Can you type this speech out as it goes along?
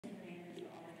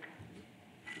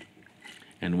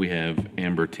And we have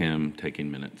Amber Tim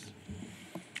taking minutes.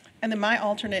 And then my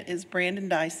alternate is Brandon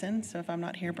Dyson, so if I'm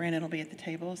not here, Brandon will be at the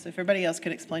table. So if everybody else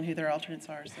could explain who their alternates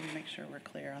are, so we make sure we're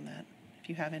clear on that, if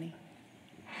you have any.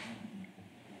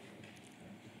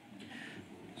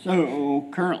 So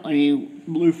currently,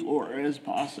 Blue Flores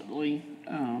possibly,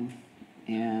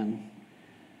 and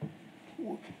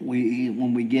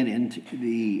when we get into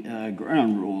the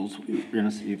ground rules, we're going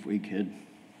to see if we could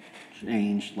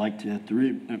change like to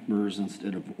 3 members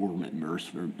instead of 4 members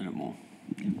for minimal.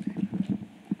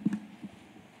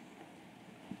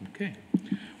 Okay.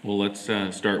 Well, let's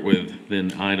start with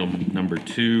then item number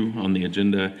 2 on the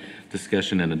agenda,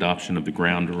 discussion and adoption of the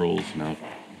ground rules. Now,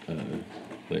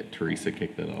 let Teresa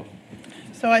kick that off.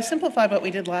 So I simplified what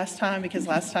we did last time, because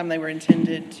last time they were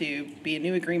intended to be a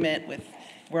new agreement with,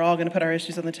 we're all going to put our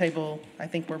issues on the table. I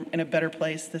think we're in a better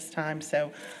place this time.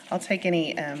 So I'll take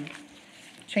any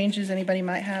changes anybody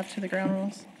might have to the ground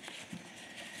rules.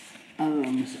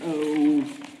 So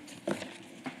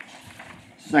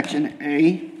section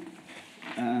A,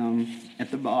 at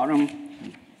the bottom,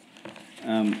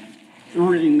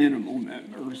 3 minimal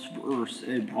members for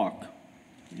SADPOC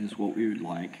is what we would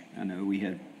like. I know we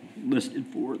had listed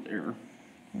 4 there.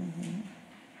 Mm-hmm.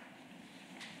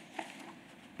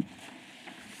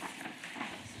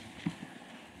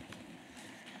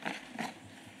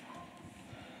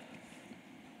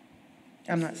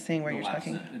 I'm not seeing where you're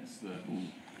talking.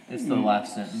 It's the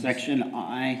last sentence. Section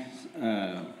I,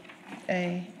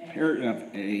 A. paragraph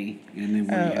A, and then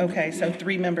we Oh, have okay, so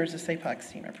 3 members of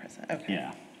SAPOC's team are present, okay.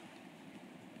 yeah.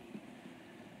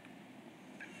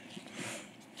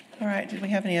 All right, did we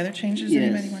have any other changes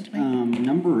anybody want to make?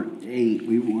 Number 8,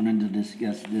 we wanted to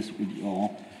discuss this with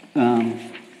y'all.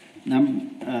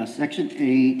 Section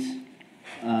 8,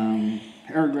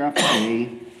 paragraph A,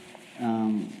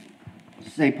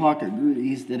 SAPOC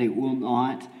agrees that it will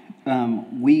not,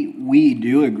 we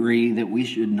do agree that we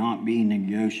should not be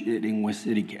negotiating with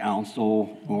city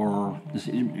council or the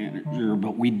city manager,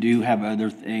 but we do have other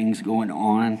things going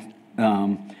on.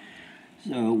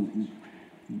 So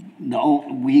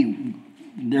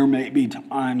there may be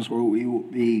times where we will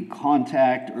be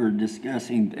contact or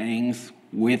discussing things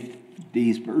with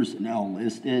these personnel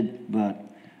listed, but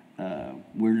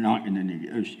we're not going to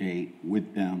negotiate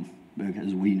with them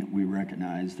because we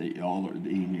recognize that y'all are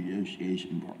the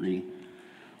negotiation party.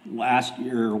 Last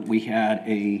year we had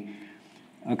a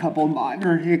couple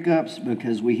minor hiccups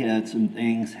because we had some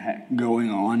things going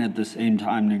on at the same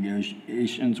time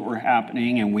negotiations were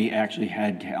happening, and we actually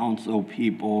had council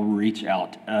people reach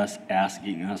out to us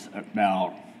asking us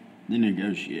about the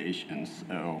negotiations.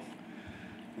 So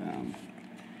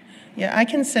Yeah, I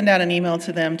can send out an email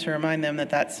to them to remind them that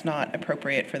that's not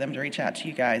appropriate for them to reach out to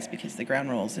you guys, because the ground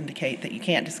rules indicate that you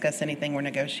can't discuss anything we're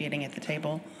negotiating at the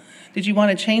table. Did you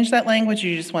want to change that language, or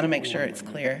you just want to make sure it's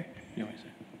clear?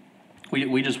 We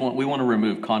want to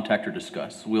remove contact or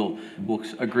discuss. We'll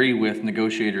agree with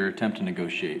negotiate or attempt to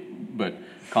negotiate, but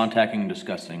contacting and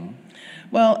discussing.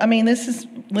 Well, I mean, this is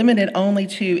limited only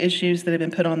to issues that have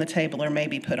been put on the table or may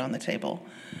be put on the table.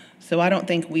 So I don't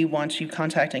think we want you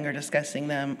contacting or discussing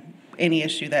them, any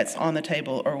issue that's on the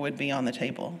table or would be on the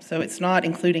table. So it's not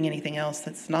including anything else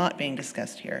that's not being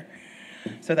discussed here.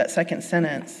 So that second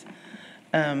sentence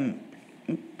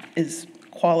is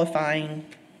qualifying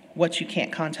what you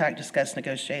can't contact, discuss,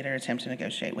 negotiate, or attempt to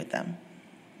negotiate with them.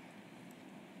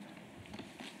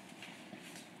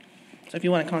 So if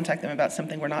you want to contact them about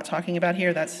something we're not talking about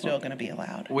here, that's still going to be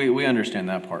allowed. We understand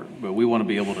that part, but we want to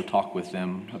be able to talk with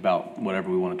them about whatever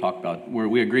we want to talk about. Where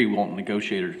we agree we won't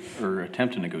negotiate or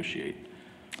attempt to negotiate.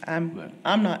 I'm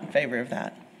not in favor of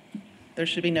that. There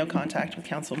should be no contact with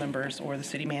council members or the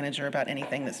city manager about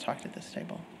anything that's talked at this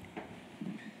table.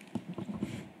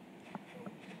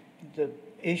 The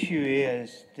issue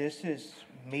is, this is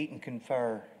meet and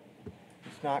confer.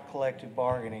 It's not collective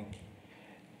bargaining.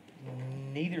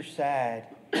 Neither side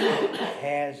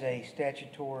has a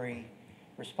statutory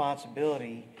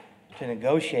responsibility to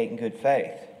negotiate in good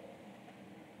faith.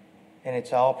 And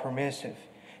it's all permissive.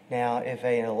 Now, if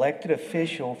an elected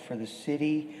official for the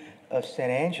city of San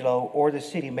Angelo or the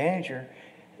city manager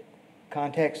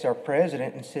contacts our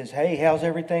president and says, hey, how's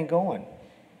everything going?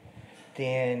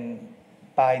 Then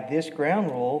by this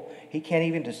ground rule, he can't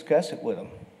even discuss it with them.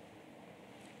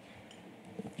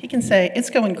 He can say,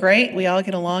 it's going great, we all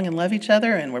get along and love each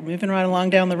other, and we're moving right along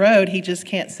down the road. He just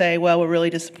can't say, well, we're really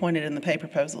disappointed in the pay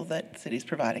proposal that the city's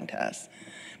providing to us.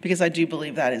 Because I do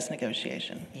believe that is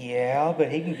negotiation. Yeah,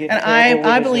 but he can get in And trouble with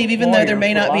I his believe, even though there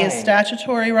may employer not be a for lying.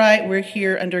 statutory right, we're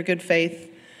here under good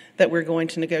faith, that we're going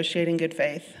to negotiate in good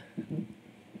faith.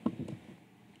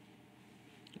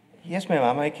 Yes, ma'am,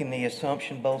 I'm making the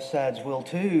assumption both sides will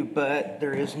too, but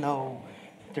there is no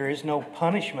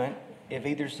punishment if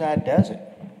either side doesn't.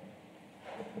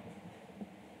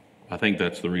 I think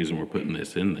that's the reason we're putting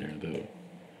this in there, though.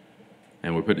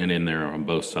 And we're putting it in there on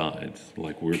both sides.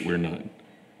 Like, we're not,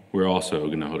 we're also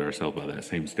gonna hold ourselves by that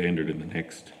same standard in the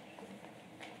next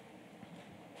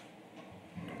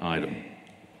item.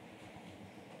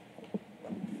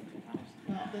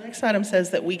 The next item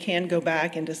says that we can go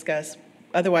back and discuss,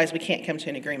 otherwise we can't come to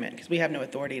an agreement because we have no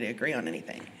authority to agree on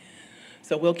anything.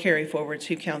 So we'll carry forward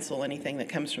to council anything that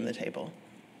comes from the table.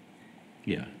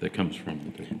 Yeah, that comes from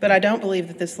the table. But I don't believe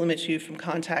that this limits you from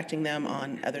contacting them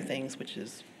on other things, which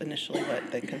is initially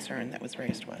what the concern that was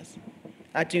raised was.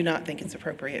 I do not think it's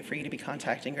appropriate for you to be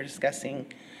contacting or discussing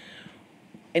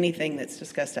anything that's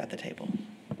discussed at the table.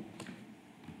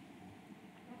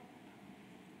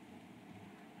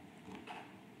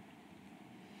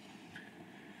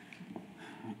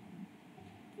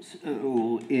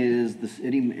 So is the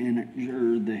city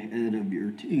manager the head of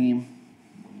your team?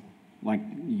 Like,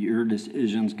 your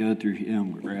decisions go through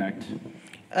him, correct?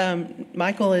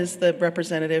 Michael is the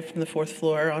representative from the fourth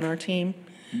floor on our team.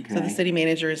 So the Okay. city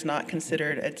manager is not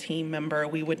considered a team member.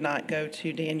 We would not go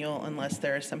to Daniel unless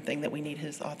there is something that we need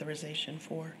his authorization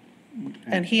for.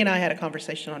 And he and I had a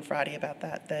conversation on Friday about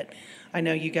that I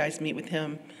know you guys meet with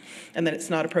him, and that it's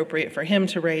not appropriate for him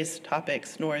to raise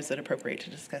topics, nor is it appropriate to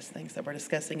discuss things that we're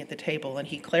discussing at the table, and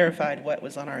he clarified what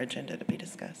was on our agenda to be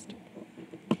discussed.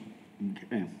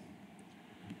 Okay.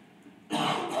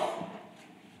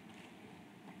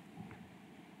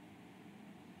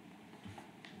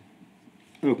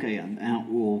 Okay, and that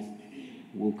we'll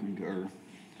concur.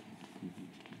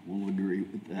 We'll agree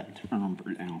with that term for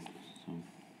now, so.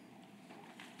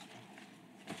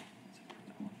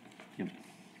 Yep.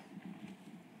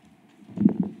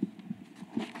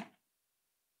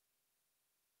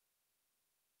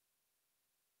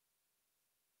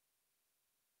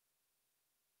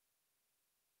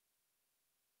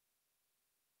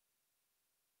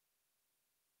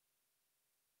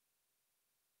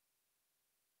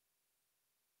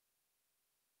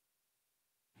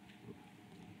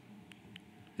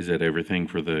 Is that everything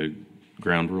for the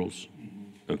ground rules?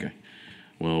 Okay.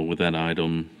 Well, with that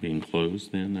item being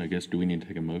closed, then, I guess, do we need to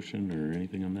take a motion or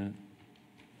anything on that?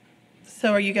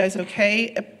 So are you guys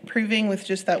okay approving with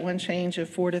just that one change of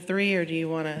 4 to 3, or do you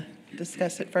want to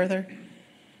discuss it further?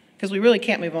 Because we really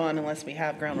can't move on unless we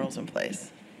have ground rules in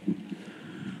place.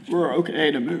 We're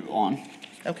okay to move on.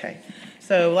 Okay.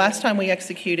 So last time we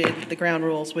executed the ground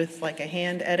rules with like a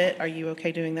hand edit. Are you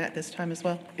okay doing that this time as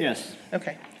well? Yes.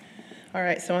 Okay. All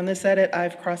right, so on this edit,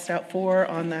 I've crossed out 4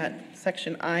 on that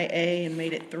section IA and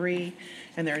made it 3,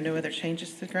 and there are no other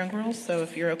changes to the ground rules. So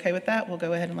if you're okay with that, we'll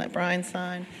go ahead and let Brian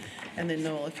sign, and then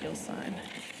Noel, if you'll sign.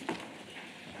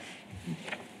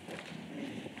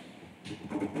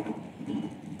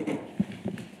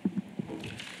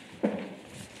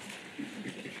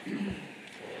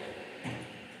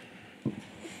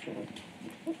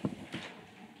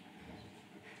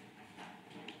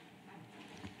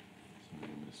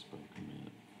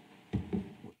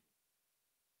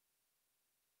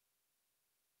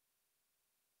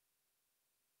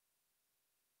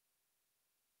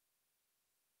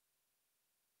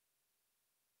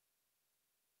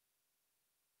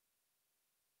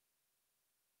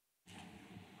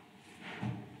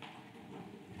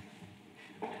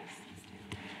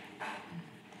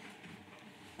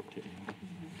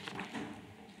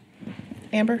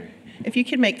 Amber, if you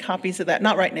could make copies of that,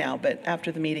 not right now, but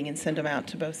after the meeting, and send them out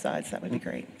to both sides, that would be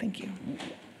great. Thank you.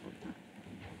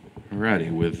 All righty,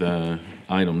 with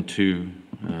item 2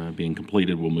 being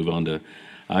completed, we'll move on to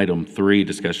item 3,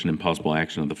 discussion and possible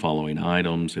action of the following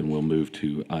items, and we'll move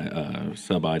to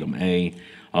sub-item A,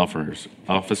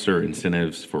 officer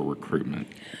incentives for recruitment.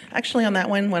 Actually, on that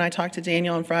one, when I talked to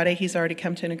Daniel on Friday, he's already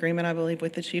come to an agreement, I believe,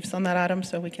 with the chiefs on that item,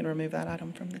 so we can remove that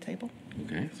item from the table.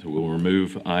 Okay, so we'll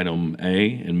remove item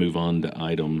A and move on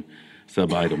to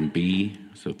sub-item B,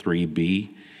 so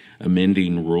 3B,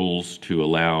 amending rules to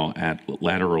allow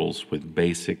laterals with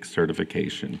basic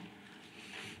certification.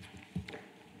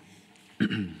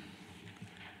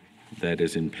 That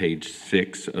is in page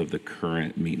 6 of the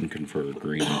current meet and confer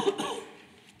agreement.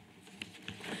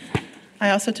 I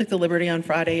also took the liberty on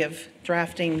Friday of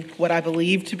drafting what I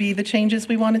believe to be the changes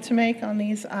we wanted to make on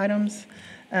these items.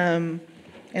 And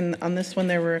on this one,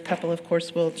 there were a couple. Of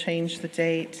course, we'll change the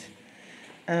date.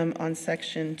 On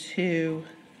section 2,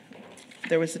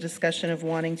 there was a discussion of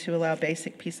wanting to allow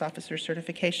basic peace officer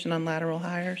certification on lateral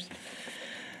hires.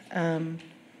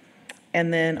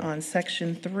 And then on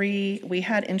section 3, we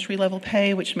had entry-level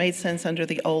pay, which made sense under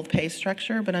the old pay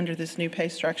structure, but under this new pay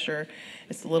structure,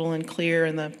 it's a little unclear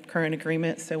in the current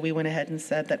agreement, so we went ahead and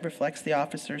said that reflects the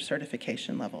officer's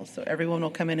certification level. So everyone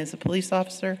will come in as a police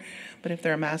officer, but if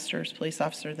they're a master's police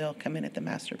officer, they'll come in at the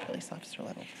master police officer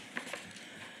level.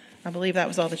 I believe that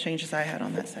was all the changes I had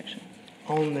on that section.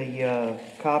 On the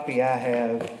copy I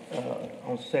have,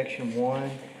 on section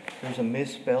 1, there's a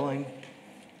misspelling.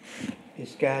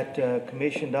 It's got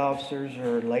commissioned officers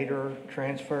or later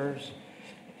transfers,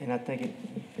 and I think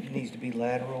it needs to be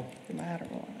lateral.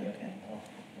 Lateral, okay.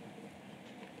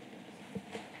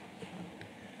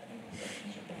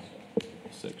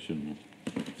 Section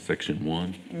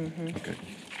 1? Okay.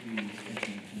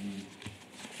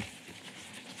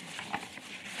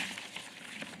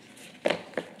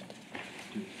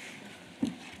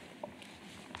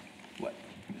 What?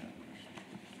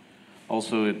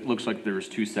 Also, it looks like there was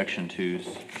 2 section 2s.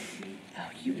 Oh,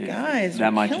 you guys That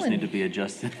are might just killing need to me. be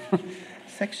adjusted.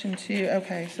 Section 2,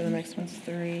 okay, so the next one's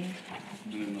 3.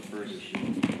 In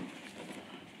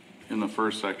the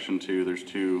first section too, there's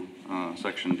 2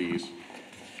 section Ds.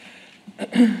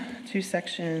 2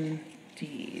 section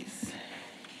Ds.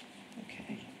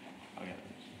 Okay.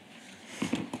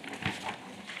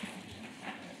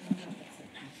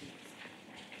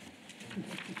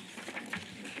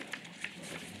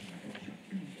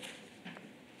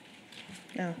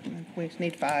 No, we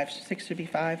need 5. 6 should be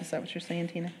 5. Is that what you're saying,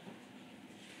 Tina?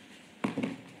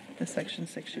 The section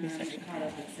 6 should be section. Caught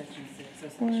up with section 6, so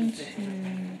 1,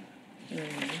 section 6. 2,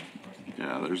 3.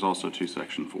 Yeah, there's also 2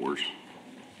 section 4s.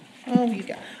 Oh, you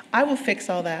got, I will fix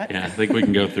all that. Yeah, I think we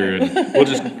can go through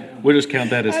and we'll just count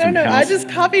that as I don't some know, I house, just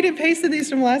copied and pasted these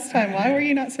from last time. Why were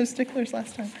you not so sticklers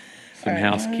last time? some All right,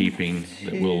 1, housekeeping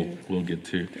that 2. we'll get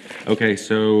to. Okay,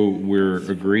 so we're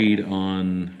agreed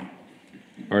on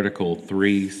Article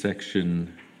 3,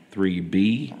 Section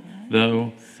 3B,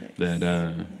 though,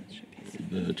 that,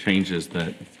 the changes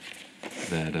that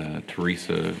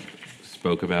Teresa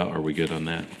spoke about, are we good on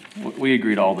that? We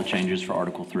agreed all the changes for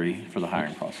Article 3 for the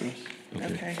hiring process.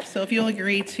 Okay, so if you'll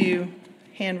agree to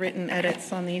handwritten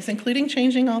edits on these, including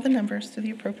changing all the numbers to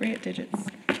the appropriate digits.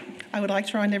 I would like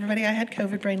to remind everybody I had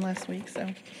COVID brain last week, so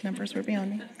numbers were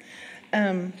beyond me.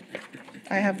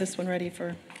 I have this one ready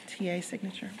for TA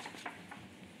signature.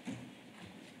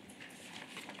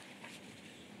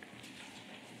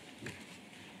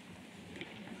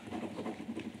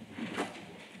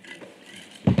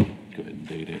 Go ahead and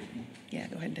date it. Yeah,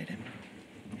 go ahead and date it.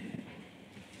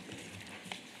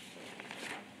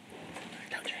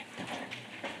 Don't drink, don't drink.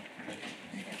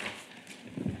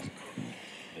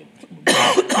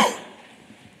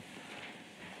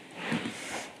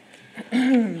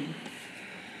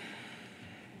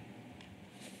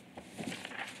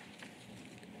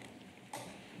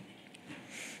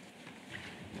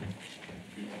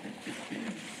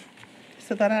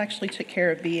 So that actually took care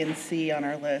of B and C on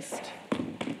our list.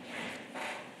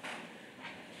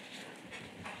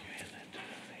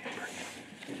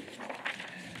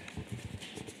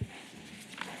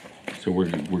 So we're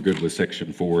good with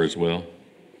Section 4 as well?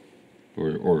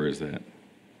 Or is that?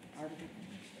 Article?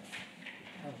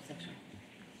 Oh, section.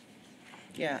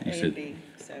 Yeah, You A said- and B,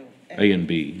 so. A and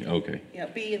B, okay. Yeah,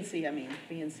 B and C, I mean,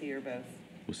 B and C are both.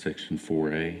 With Section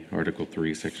 4A, Article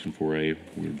 3, Section 4A,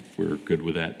 we're good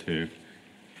with that too?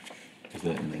 Is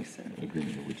that in think the so.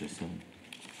 agreement that we just signed?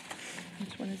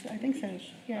 Which one is it? I think so,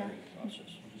 yeah.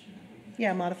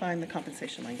 Yeah, modifying the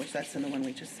compensation language, that's in the one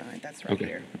we just signed, that's right Okay,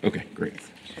 here. okay, great.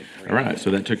 All right,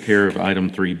 so that took care of item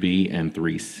 3B and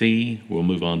 3C. We'll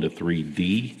move on to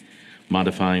 3D,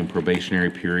 modifying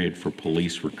probationary period for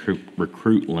police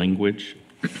recruit language.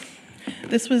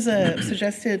 This was a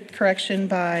suggested correction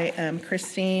by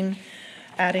Christine,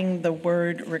 adding the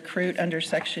word recruit under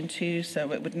section 2,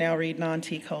 so it would now read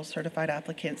non-TCOL certified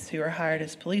applicants who are hired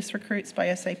as police recruits by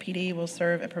SAPD will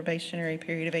serve a probationary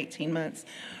period of 18 months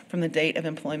from the date of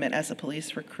employment as a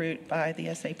police recruit by the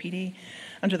SAPD.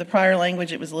 Under the prior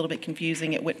language, it was a little bit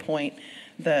confusing at what point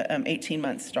the 18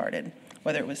 months started,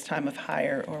 whether it was time of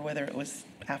hire or whether it was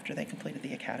after they completed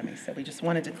the academy. So we just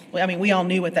wanted to, I mean, we all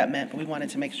knew what that meant, but we wanted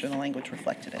to make sure the language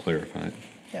reflected it. Clarified.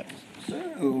 Yep.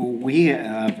 So we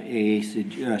have a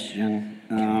suggestion,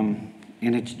 and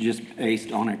it's just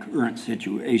based on a current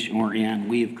situation we're in.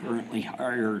 We've currently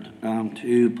hired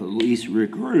 2 police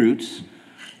recruits,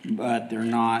 but they're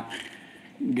not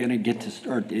gonna get to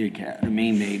start the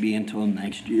academy maybe until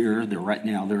next year. Right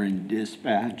now they're in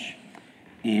dispatch.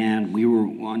 And we were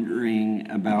wondering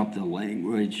about the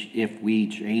language if we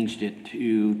changed it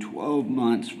to 12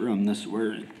 months from the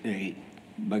swear date.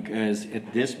 Because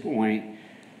at this point,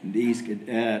 these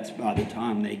cadets, by the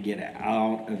time they get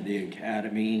out of the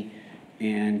academy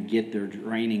and get their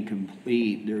training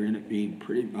complete, they're gonna be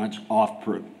pretty much off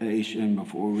probation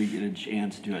before we get a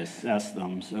chance to assess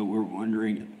them. So we're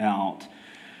wondering about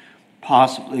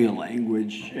possibly a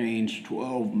language change,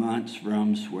 12 months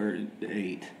from swear to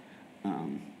date.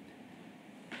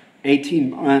 18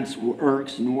 months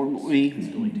works normally,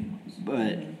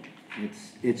 but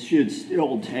it should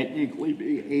still technically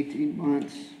be 18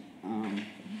 months.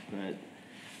 But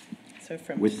So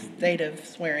from With- date of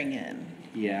swearing in.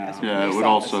 yeah, Yeah, it Police would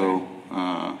officer. also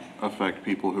affect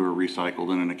people who are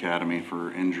recycled in an academy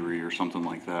for injury or something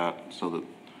like that, so that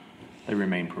They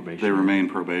remain probation. they remain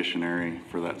probationary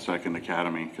for that second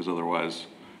academy, because otherwise,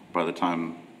 by the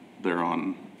time they're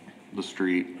on the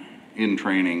street in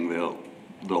training,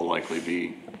 they'll likely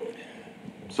be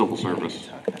civil service.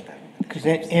 Talk about that one. Because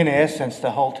in essence,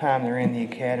 the whole time they're in the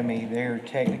academy, they're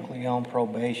technically on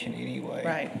probation anyway.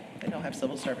 Right, they don't have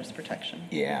civil service protection.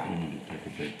 Yeah.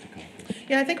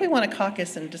 Yeah, I think we want to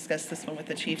caucus and discuss this one with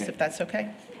the chiefs, if that's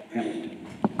okay. All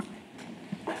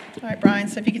right, Brian,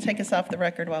 so if you could take us off the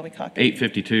record while we caucus.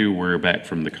 8:52, we're back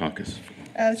from the caucus.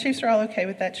 The chiefs are all okay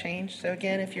with that change, so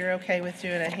again, if you're okay with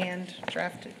doing a hand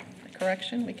drafted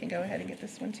correction, we can go ahead and get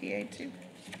this one TA'd too.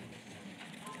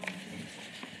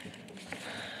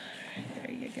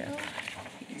 There you go.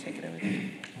 You can take it over there.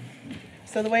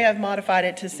 So the way I've modified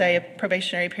it to say a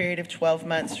probationary period of 12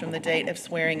 months from the date of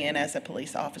swearing in as a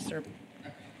police officer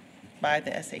by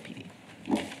the SAPD.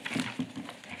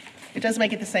 It does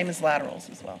make it the same as laterals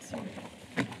as well, so.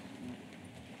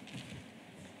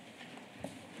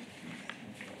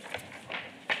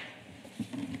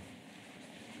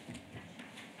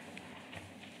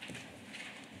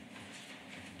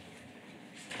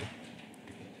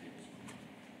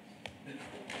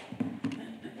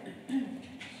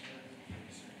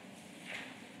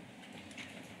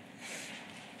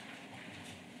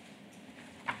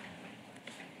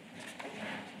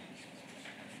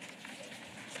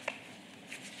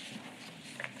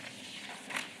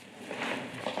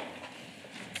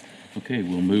 Okay,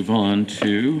 we'll move on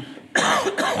to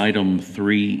item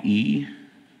 3E,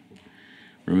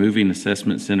 removing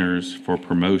assessment centers for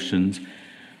promotions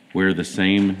where the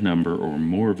same number or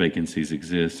more vacancies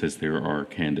exist as there are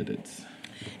candidates.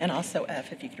 And also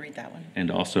F, if you could read that one.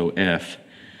 And also F,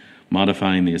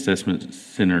 modifying the assessment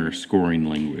center scoring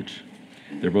language.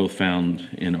 They're both found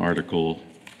in Article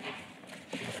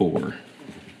 4,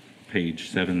 page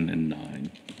 7 and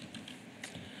 9.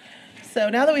 So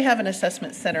now that we have an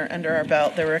assessment center under our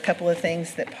belt, there were a couple of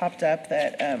things that popped up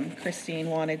that Christine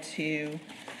wanted to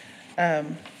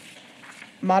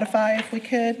modify if we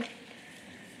could.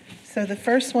 So the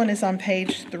first one is on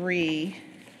page 3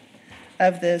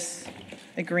 of this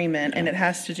agreement, and it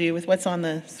has to do with what's on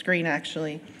the screen,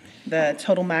 actually, the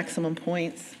total maximum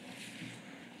points.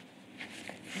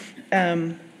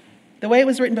 The way it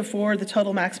was written before, the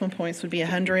total maximum points would be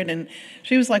 100, and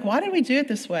she was like, why did we do it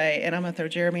this way? And I'm going to throw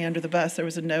Jeremy under the bus. There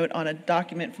was a note on a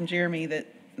document from Jeremy that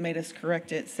made us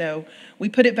correct it. So we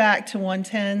put it back to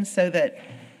 110 so that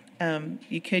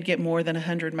you could get more than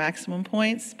 100 maximum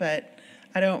points, but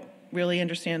I don't really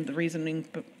understand the reasoning.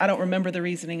 I don't remember the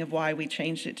reasoning of why we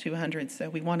changed it to 100, so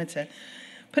we wanted to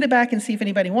put it back and see if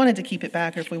anybody wanted to keep it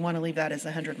back or if we want to leave that as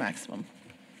 100 maximum.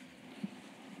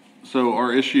 So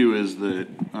our issue is that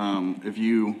if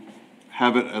you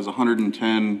have it as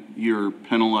 110, you're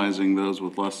penalizing those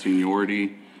with less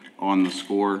seniority on the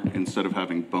score instead of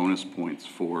having bonus points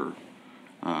for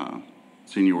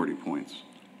seniority points.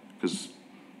 Because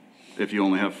if you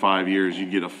only have 5 years, you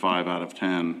get a 5 out of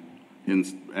 10,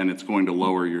 and it's going to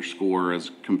lower your score as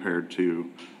compared to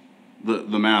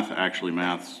the math actually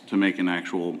maths to make an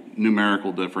actual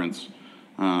numerical difference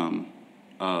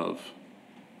of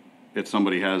if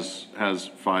somebody has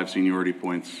 5 seniority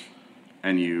points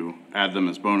and you add them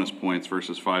as bonus points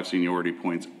versus 5 seniority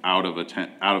points out of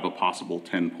a possible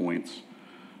 10 points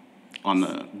on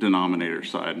the denominator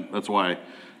side. That's why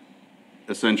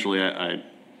essentially I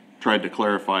tried to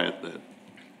clarify it that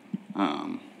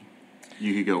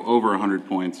you could go over 100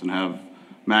 points and have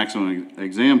maximum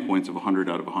exam points of 100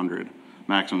 out of 100,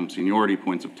 maximum seniority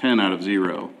points of 10 out of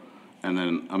 0, and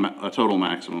then a total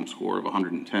maximum score of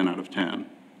 110 out of 10.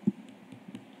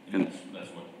 And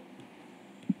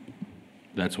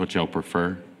That's what y'all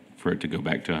prefer, for it to go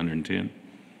back to 110?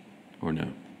 Or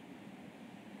no?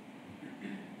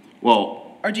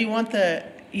 well, Or do you want the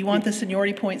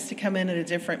seniority points to come in at a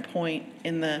different point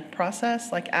in the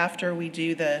process, like after we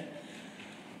do the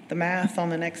math on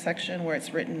the next section where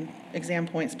it's written exam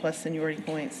points plus seniority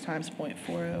points times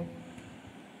 .40?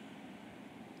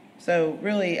 So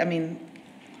really, I mean,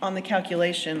 on the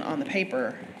calculation on the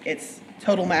paper, it's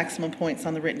total maximum points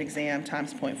on the written exam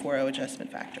times .40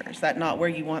 adjustment factor. Is that not where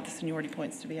you want the seniority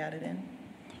points to be added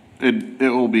in? It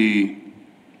will be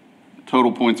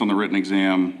total points on the written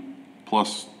exam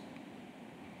plus,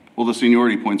 well, the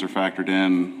seniority points are factored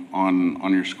in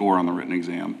on your score on the written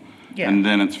exam. Yeah. And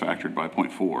then it's factored by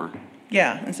 .4.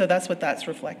 Yeah, and so that's what that's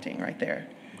reflecting right there.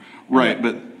 Right,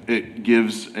 but it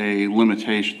gives a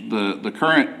limitation, the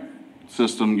current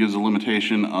system gives a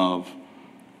limitation of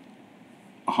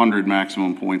 100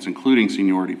 maximum points, including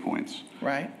seniority points.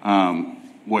 Right?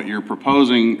 What you're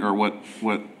proposing, or what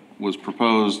was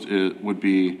proposed, it would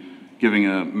be giving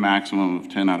a maximum of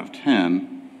 10 out of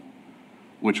 10,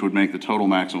 which would make the total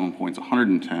maximum points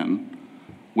 110,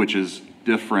 which is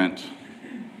different,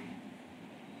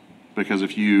 because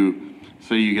if you,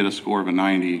 say you get a score of a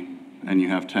 90, and you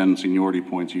have 10 seniority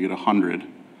points, you get 100.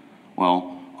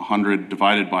 Well, 100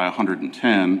 divided by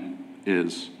 110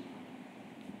 is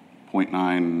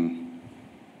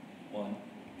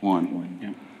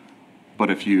 0.91.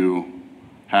 But if you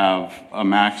have a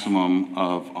maximum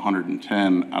of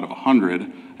 110 out of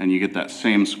 100, and you get that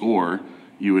same score,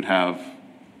 you would have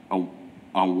a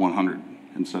 100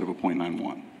 instead of a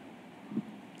 0.91.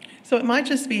 So it might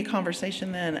just be a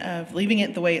conversation then of leaving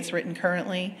it the way it's written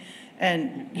currently,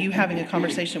 and you having a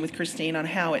conversation with Christine on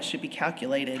how it should be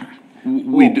calculated.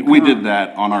 We did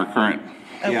that on our current.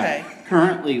 Okay. Yeah.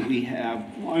 Currently, we have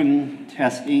one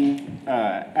testing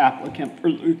applicant for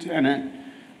lieutenant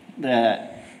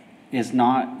that is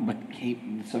not, but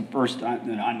it's the first time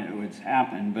that I know it's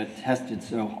happened, but tested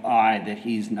so high that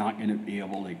he's not going to be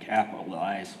able to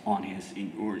capitalize on his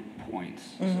seniority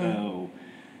points. So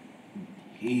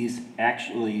he's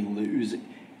actually losing.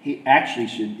 He actually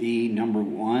should be number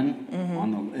one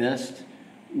on the list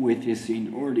with his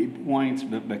seniority points,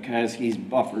 but because he's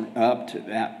buffered up to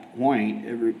that point,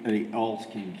 everybody else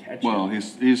can catch Well, him.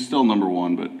 he's still number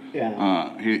one, but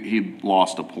Yeah. he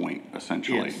lost a point,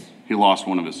 essentially. Yes. He lost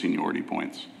one of his seniority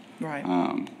points. Right.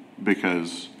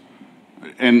 Because,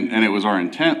 and it was our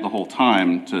intent the whole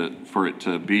time for it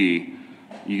to be,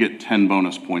 you get 10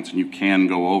 bonus points and you can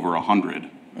go over 100.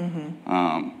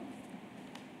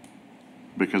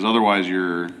 Because otherwise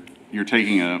you're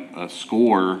taking a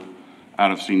score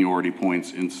out of seniority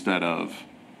points instead of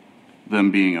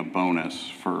them being a bonus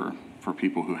for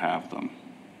people who have them.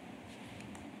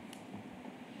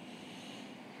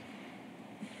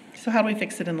 So how do we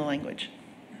fix it in the language?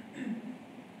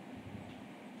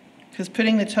 Because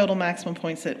putting the total maximum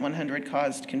points at 100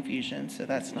 caused confusion, so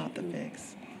that's not the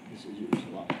fix. This is yours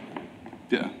a lot.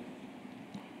 Yeah.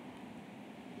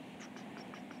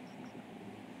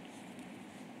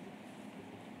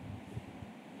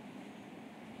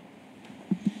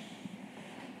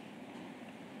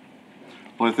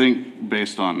 Well, I think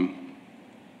based on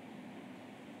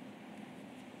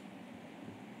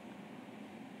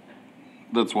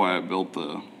that's why I built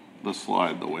the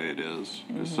slide the way it is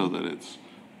so that it's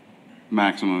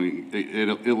maximum,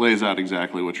 it lays out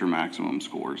exactly what your maximum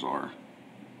scores are.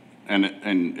 And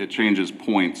it changes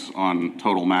points on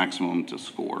total maximum to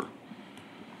score.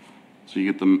 So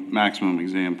you get the maximum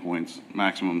exam points,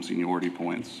 maximum seniority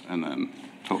points, and then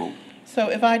total. So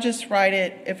if I just write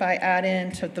it, if I add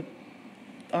in to the,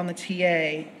 on the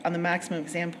TA, on the maximum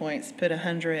exam points, put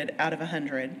 100 out of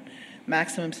 100,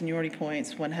 maximum seniority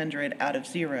points 100 out of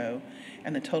 0,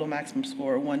 and the total maximum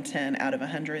score 110 out of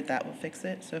 100, that will fix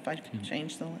it. So if I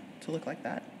change to look like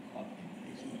that.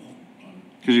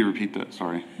 Could you repeat that?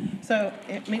 Sorry. So,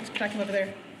 can I come over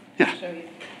there? Yeah. Show you.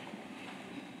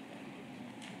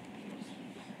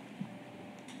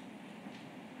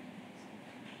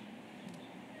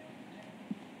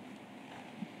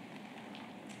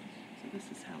 So this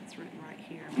is how it's written right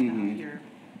here, without your,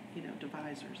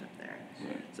 divisors up there.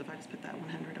 Right. So if I just put that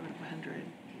 100 out of 100,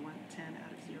 110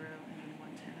 out of 0, and then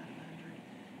 110 out of 100,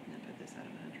 and then put this out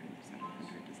of 100, and this out of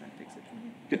 100, does that fix it for you?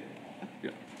 Yeah.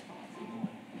 Yeah.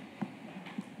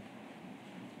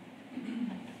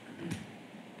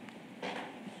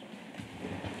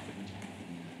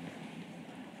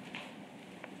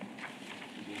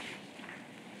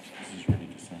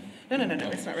 No,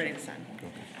 it's not ready to sign.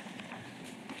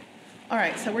 All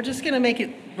right, so we're just going to make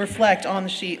it reflect on the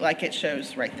sheet like it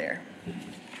shows right there.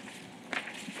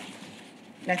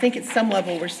 And I think at some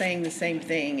level, we're saying the same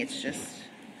thing, it's just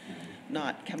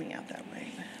not coming out that way.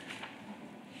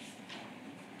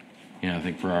 Yeah, I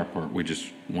think for our part, we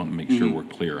just want to make sure we're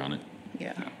clear on it.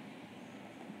 Yeah.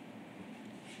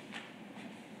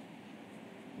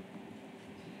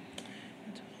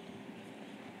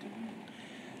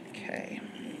 Okay.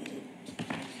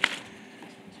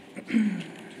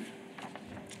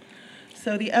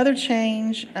 So the other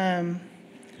change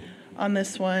on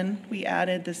this one. We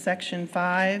added the section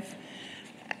 5.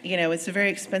 You know, it's a very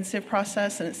expensive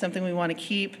process, and it's something we want to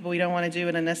keep, but we don't want to do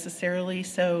it unnecessarily.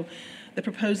 So the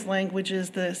proposed language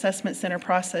is the assessment center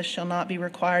process shall not be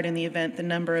required in the event the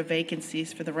number of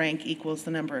vacancies for the rank equals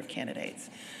the number of candidates.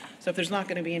 So if there's not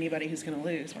going to be anybody who's going to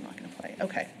lose, we're not going to play.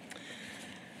 Okay.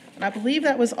 And I believe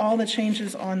that was all the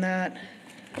changes on that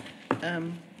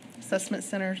assessment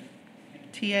center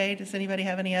TA. Does anybody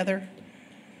have any other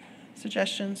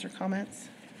suggestions or comments?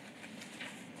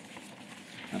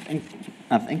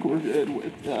 I think we're good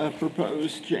with the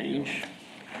proposed change.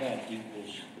 That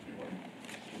equals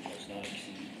or does not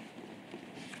exceed.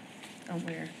 On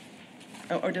where?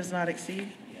 Oh, or does not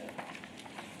exceed? Yeah.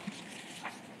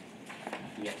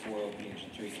 We have 4 openings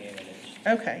and 3 candidates.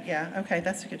 Okay, yeah, okay,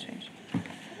 that's a good change.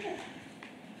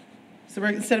 So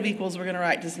we're, instead of equals, we're going to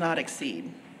write does not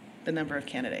exceed the number of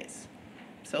candidates.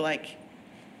 So like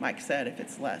Mike said, if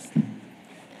it's less.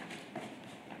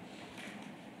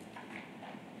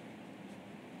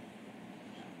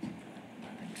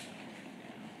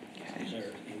 Is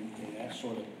there, in that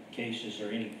sort of case, is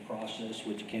there any process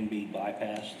which can be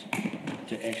bypassed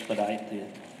to expedite the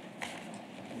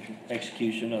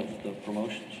execution of the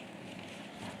promotions?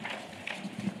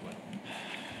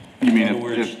 You mean In other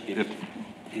words, if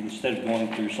instead of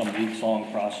going through some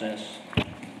weeks-long process,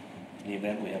 in the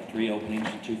event we have 3 openings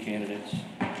and 2 candidates,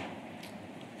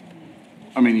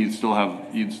 I mean, you'd still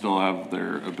have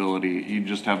their ability, you'd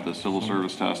just have the civil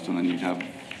service test, and then you'd have,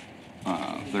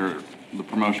 the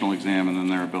promotional exam, and then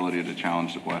their ability to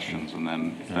challenge the questions, and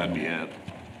then that'd be it.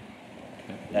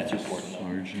 that's important.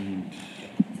 Sergeant,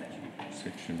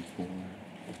 section 4.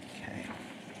 Okay.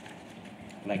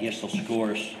 And I guess those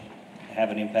scores have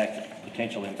an impact,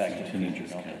 potential impact in the Lieutenant future,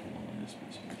 is don't they? capitalized,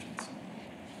 but sergeant's not.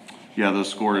 Yeah, those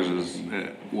scores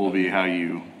will be how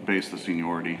you base the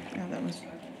seniority. Yeah, that was.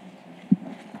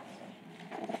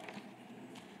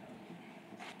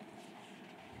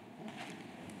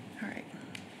 All right.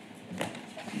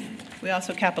 We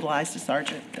also capitalized a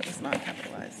sergeant that was not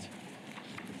capitalized.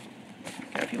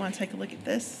 Okay, if you want to take a look at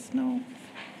this, no?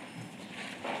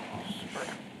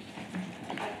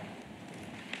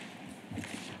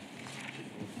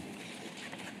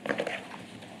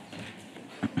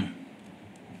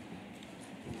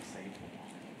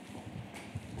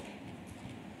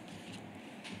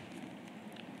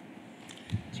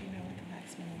 Do you know what the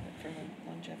maximum limit for a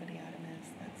longevity item is?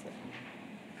 That's a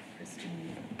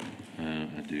Christine.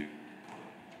 I do.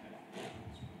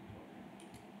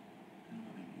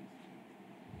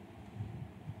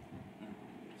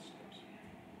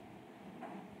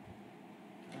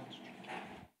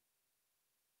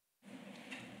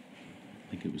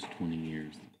 I think it was 20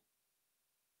 years.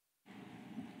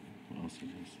 I'll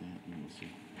suggest that, and we'll see.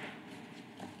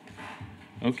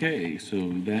 Okay, so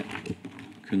that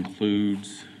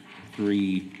concludes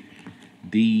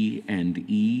 3D and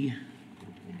E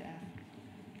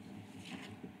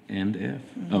and F?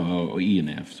 Oh, E and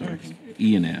F, sorry.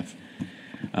 E and F.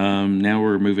 Now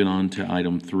we're moving on to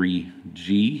item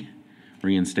 3G,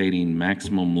 reinstating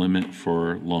maximum limit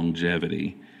for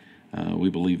longevity. We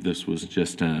believe this was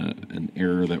just an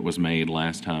error that was made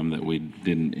last time that we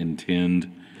didn't intend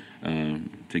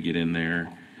to get in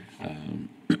there.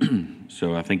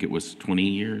 So I think it was 20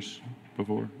 years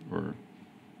before, or?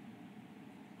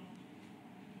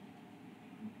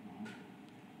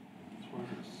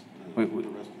 Wait,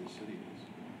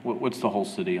 what's the whole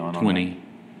city on? 20.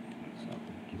 So,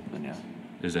 then, yeah.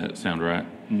 Does that sound right?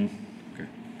 Okay.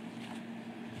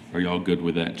 Are y'all good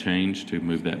with that change to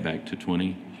move that back to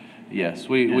 20? Yes,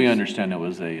 we understand it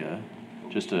was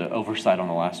just a oversight on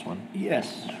the last one.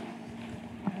 Yes.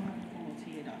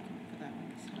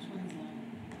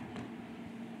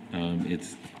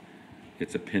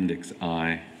 It's Appendix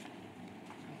I,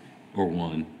 or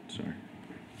 1, sorry.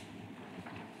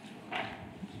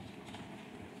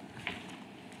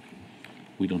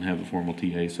 We don't have a formal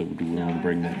TA, so do we want to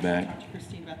bring that back?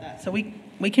 Christine about that. So we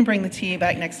can bring the TA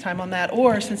back next time on that,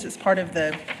 or since it's part of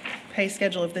the pay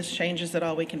schedule, if this changes at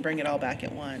all, we can bring it all back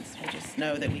at once. We'll just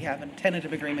know that we have a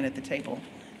tentative agreement at the table,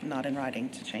 not in writing,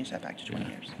 to change that back to 20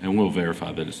 years. And we'll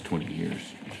verify that it's 20 years.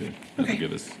 That'll Okay.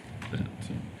 give us that,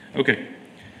 so. Okay.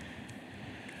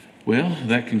 Well,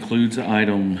 that concludes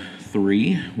item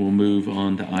 3. We'll move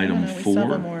on to item No, 4. we still have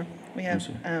one more. We I'm have,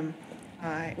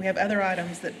 sorry. we have other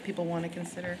items that people want to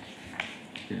consider.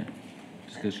 Yeah.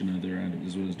 Discussion of other items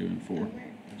is what I was doing 4.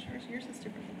 Yours is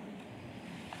different.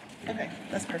 Okay,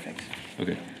 that's perfect.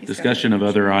 Okay. He's got Discussion of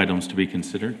other items to be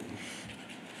considered.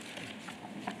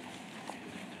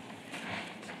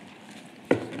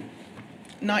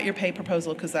 not your pay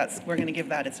proposal, because we're going to give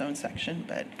that its own section,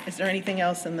 but is there anything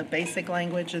else in the basic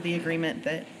language of the agreement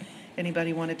that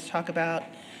anybody wanted to talk about?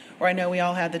 Or I know we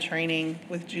all had the training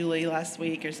with Julie last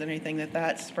week. Is there anything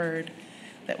that spurred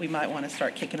that we might want to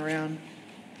start kicking around?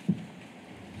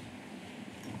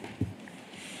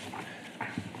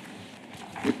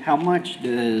 How much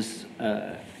does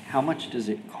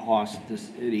it cost the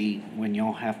city when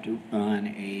y'all have to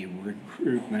run a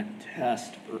recruitment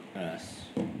test for us?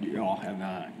 Do y'all have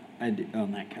a idea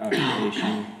on that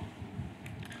calculation?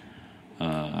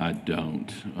 I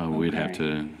don't. We'd have Okay.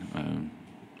 to,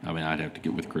 I'd have to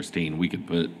get with Christine. We could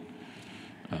put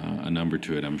a number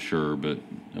to it, I'm sure, but,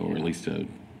 or at least a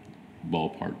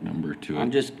ballpark number to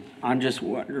it. I'm just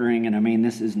wondering, and I mean,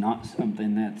 this is not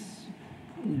something that's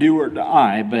do or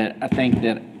die, but I think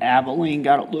that Abilene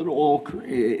got a little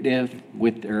creative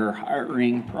with their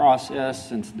hiring process,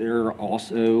 since they're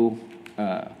also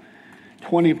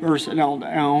 20 personnel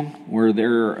down, where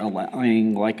they're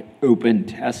allowing like open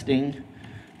testing.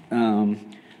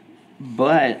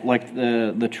 But like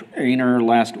the trainer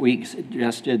last week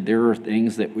suggested, there are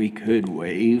things that we could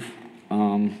waive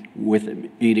with a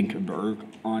meet and confer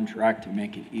contract to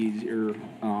make it easier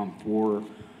for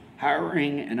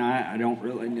hiring. And I don't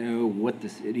really know what the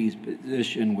city's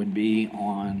position would be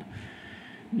on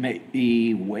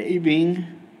maybe waiving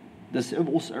the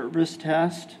civil service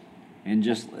test and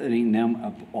just letting them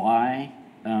apply,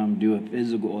 do a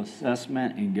physical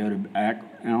assessment and go to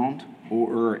background.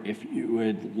 Or if you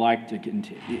would like to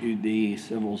continue the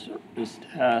civil service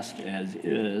test as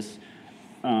is,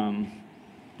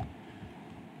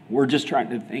 we're just trying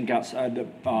to think outside the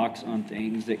box on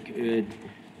things that could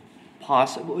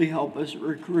possibly help us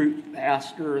recruit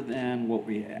faster than what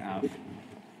we have.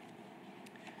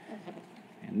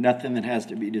 And nothing that has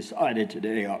to be decided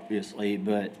today, obviously,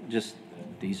 but just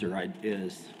these are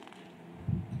ideas.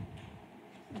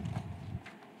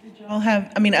 Did y'all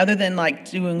have, other than like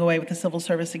doing away with the civil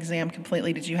service exam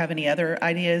completely, did you have any other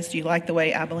ideas? Do you like the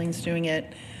way Abilene's doing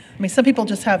it? Some people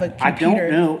just have a computer. I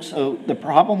don't know. So the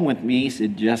problem with me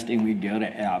suggesting we go to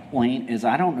Abilene is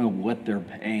I don't know what they're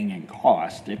paying in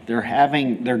cost. If they're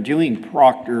doing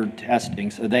proctored testing,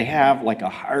 so they have like a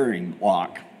hiring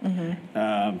block,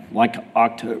 like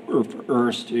October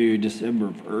 1st to December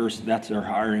 1st, that's their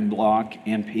hiring block,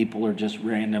 and people are just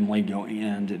randomly going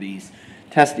into these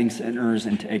testing centers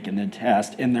and taking the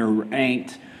test, and they're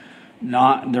ranked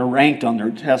on their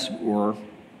test score,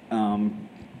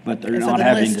 but they're And so not the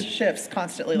having list to. shifts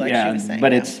constantly, like she Yeah, was saying.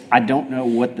 but yeah. I don't know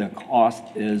what the cost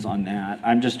is on that.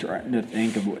 I'm just trying to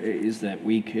think of ways that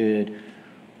we could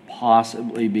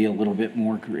possibly be a little bit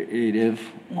more creative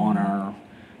on our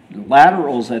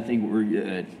laterals. I think we're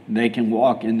good. They can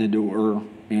walk in the door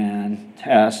and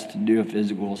test, do a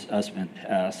physical assessment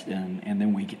test, and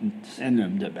then we can send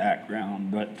them to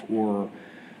background. But for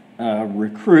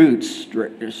recruits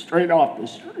straight off the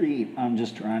street, I'm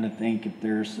just trying to think if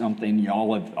there's something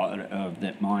y'all have thought of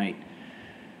that might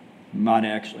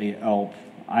actually help.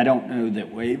 I don't know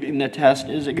that waiving the test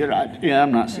is a good idea.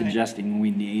 I'm not suggesting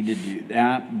we need to do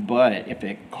that, but if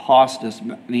it costs us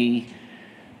money,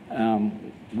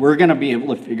 we're going to be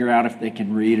able to figure out if they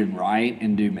can read and write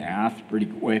and do math pretty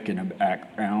quick in a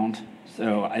background.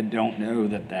 So I don't know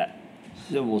that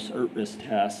civil service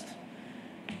test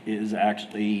is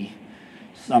actually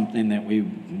something that we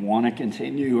want to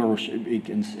continue, or should we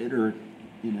consider,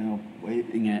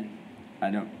 waiving it? I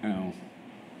don't know.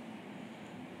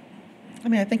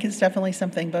 I think it's definitely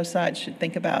something both sides should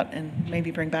think about and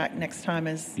maybe bring back next time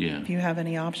if you have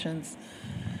any options.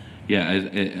 Yeah,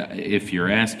 if you're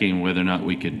asking whether or not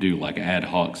we could do like ad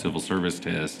hoc civil service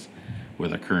tests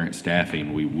with our current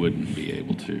staffing, we wouldn't be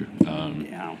able to.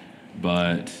 Yeah.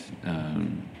 But,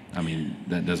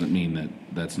 that doesn't mean that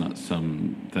that's not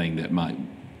something that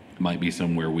might be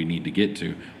somewhere we need to get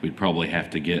to. We'd probably have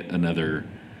to get another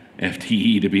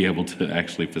FTE to be able to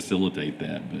actually facilitate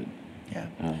that, but. Yeah.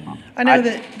 I know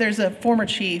that there's a former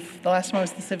chief, the last time I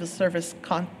was at the Civil Service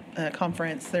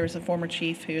Conference, there was a former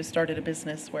chief who has started a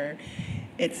business where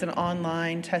it's an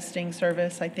online testing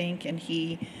service, I think, and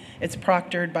it's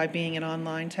proctored by being an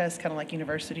online test, kind of like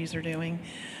universities are doing.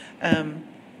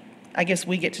 I guess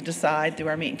we get to decide through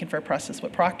our meet and confer process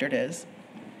what proctored is.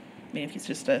 If it's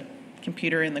just a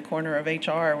computer in the corner of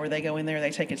HR where they go in there, they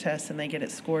take a test, and they get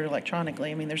it scored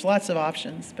electronically. There's lots of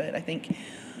options, but I think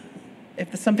if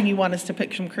there's something you want us to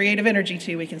put some creative energy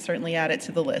to, we can certainly add it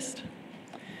to the list.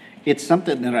 It's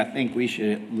something that I think we should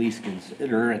at least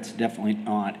consider. It's definitely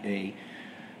not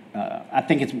I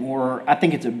think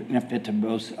it's a benefit to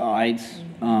both sides.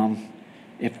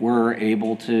 If we're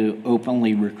able to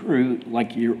openly recruit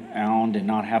like year round and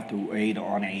not have to wait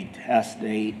on a test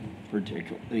date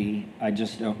particularly. I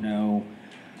just don't know.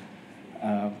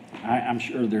 I'm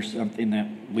sure there's something that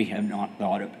we have not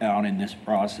thought about in this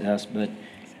process, but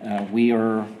we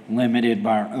are limited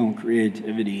by our own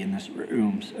creativity in this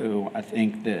room. So I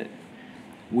think that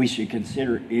we should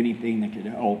consider anything that could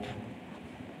help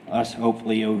us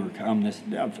hopefully overcome this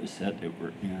deficit that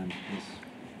we're in.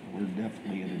 We're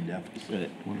definitely in a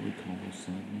deficit. What do we call this?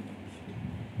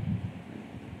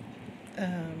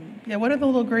 Yeah, what are the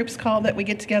little groups called that we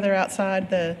get together outside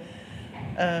the,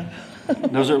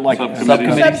 Those are like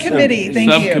Subcommittees. Subcommittee, thank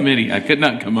you. Subcommittee. I could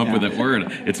not come up with that word.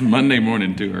 It's Monday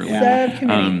morning too early.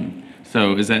 Subcommittee.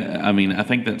 So is that, I mean, I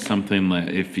think that's something that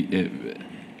if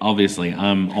obviously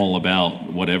I'm all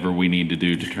about whatever we need to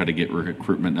do to try to get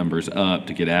recruitment numbers up,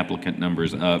 to get applicant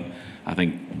numbers up. I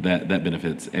think that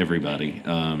benefits everybody.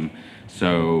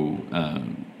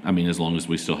 I mean, as long as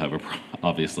we still have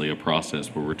obviously a process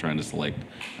where we're trying to select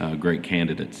great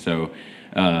candidates. So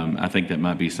I think that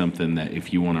might be something that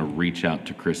if you want to reach out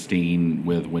to Christine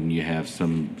with when you have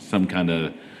some kind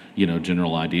of,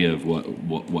 general idea of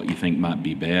what you think might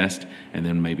be best, and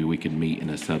then maybe we could meet in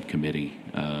a subcommittee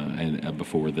and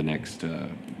before the next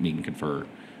meet and confer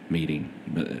meeting.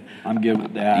 But I'm good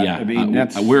with that. yeah, I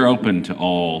mean, we're open to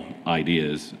all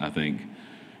ideas. I think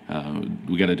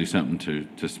we got to do something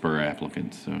to spur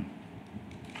applicants. So,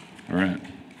 all right.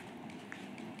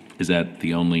 Is that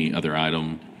the only other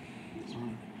item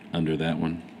under that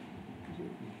one?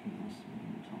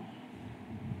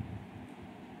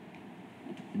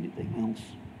 Anything else?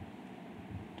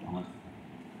 Don?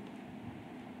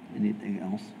 Anything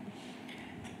else?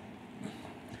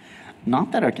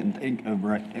 Not that I can think of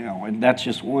right now, and that's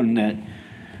just one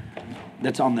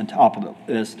that's on the top of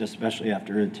the list, especially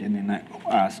after attending that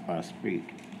class last week.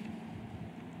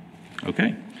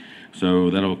 Okay,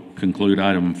 so that'll conclude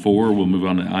item 4. We'll move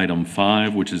on to item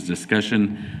 5, which is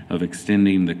discussion of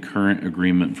extending the current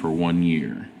agreement for 1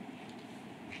 year.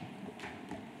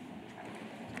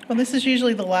 Well, this is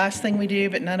usually the last thing we do,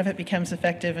 but none of it becomes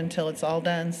effective until it's all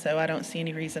done, so I don't see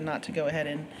any reason not to go ahead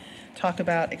and talk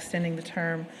about extending the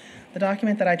term. The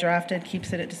document that I drafted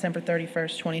keeps it at December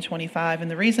 31st, 2025,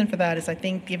 and the reason for that is I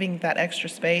think giving that extra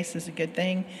space is a good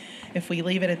thing. If we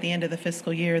leave it at the end of the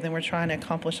fiscal year, then we're trying to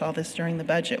accomplish all this during the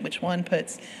budget, which one,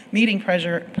 puts meeting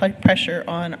pressure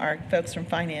on our folks from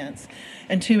finance,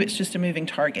 and 2, it's just a moving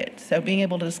target. So being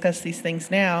able to discuss these things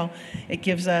now, it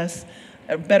gives us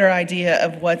a better idea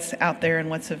of what's out there and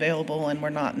what's available, and we're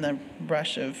not in the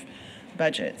rush of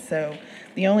budget. So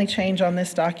the only change on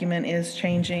this document is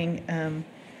changing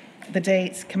the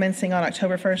dates commencing on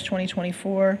October 1st,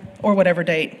 2024, or whatever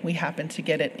date we happen to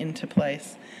get it into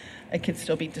place. It could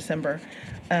still be December,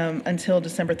 until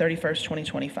December 31st,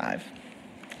 2025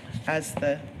 as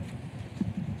the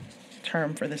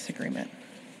term for this agreement.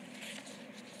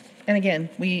 And again,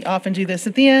 we often do this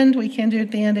at the end. We can do it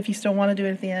at the end if you still want to do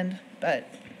it at the end, but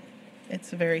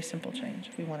it's a very simple change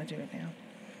if we want to do it now.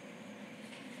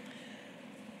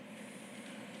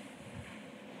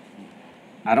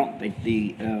 I don't think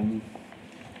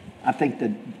I think that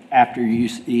after you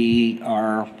see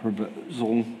our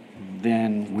proposal,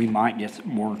 then we might get some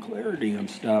more clarity on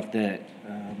stuff that,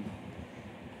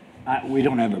 we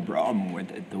don't have a problem with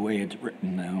it the way it's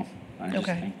written though. I just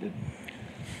Okay. think that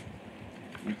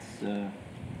it's,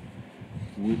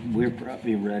 we're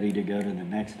probably ready to go to the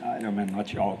next item and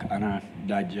let y'all kind of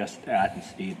digest that and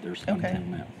see if there's Okay.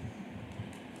 something that.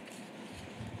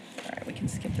 All right, we can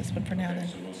skip this one for now then.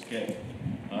 So we'll skip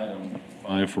item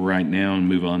 5 for right now and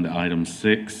move on to item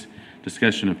 6,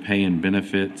 discussion of pay and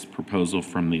benefits proposal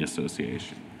from the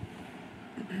association.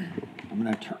 I'm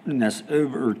going to turn this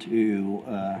over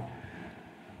to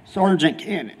Sergeant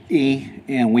Kennedy,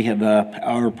 and we have a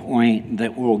PowerPoint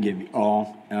that we'll give you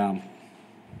all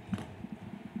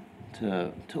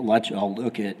to let y'all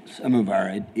look at some of our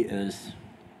ideas.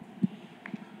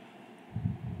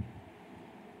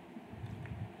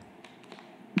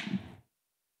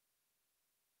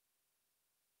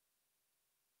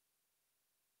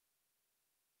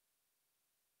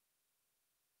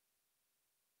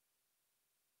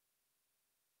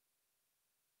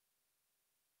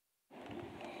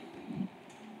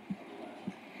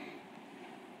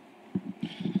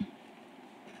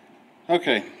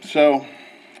 Okay, so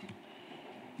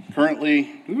currently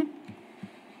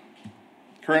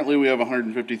we have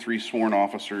 153 sworn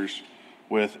officers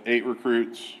with 8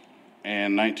 recruits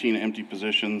and 19 empty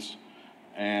positions.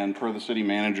 And per the city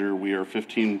manager, we are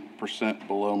 15%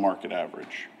 below market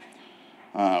average.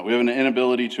 We have an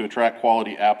inability to attract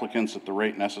quality applicants at the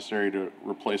rate necessary to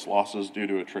replace losses due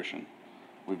to attrition.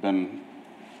 We've been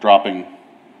dropping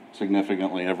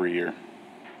significantly every year.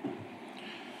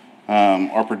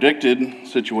 Our predicted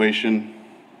situation,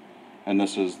 and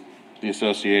this is the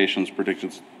association's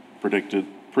predictions,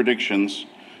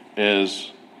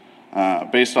 is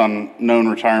based on known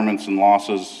retirements and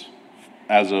losses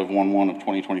as of 1/1 of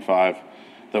 2025,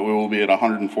 that we will be at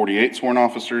 148 sworn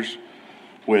officers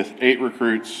with 8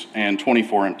 recruits and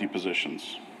 24 empty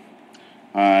positions.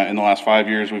 In the last 5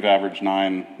 years, we've averaged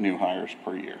 9 new hires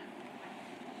per year.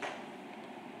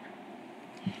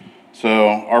 So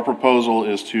our proposal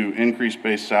is to increase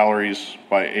base salaries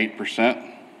by 8%,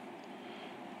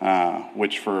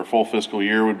 which for a full fiscal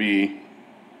year would be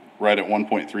right at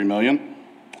 1.3 million.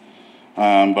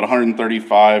 But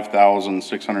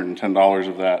 $135,610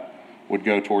 of that would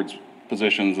go towards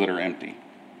positions that are empty.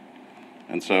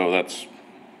 And so that's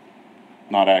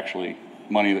not actually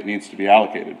money that needs to be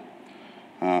allocated.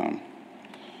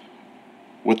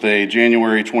 With a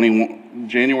January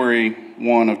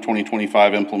 1 of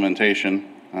 2025 implementation,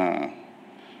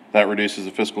 that reduces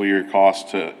the fiscal year cost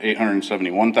to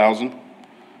 $871,000,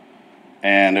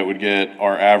 and it would get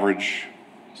our average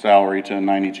salary to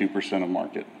 92% of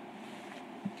market.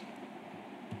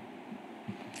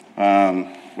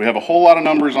 We have a whole lot of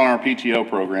numbers on our PTO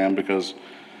program because,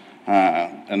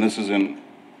 and this is in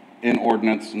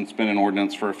ordinance, and it's been in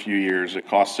ordinance for a few years. It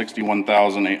costs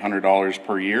 $61,800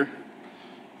 per year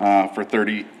for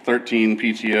 13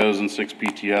 PTOs and 6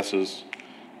 PTSs.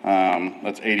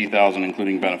 That's $80,000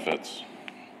 including benefits.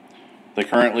 They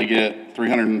currently get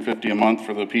 $350 a month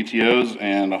for the PTOs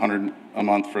and $100 a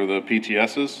month for the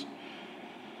PTSs.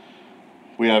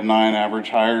 We have 9 average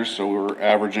hires, so we're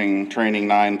averaging training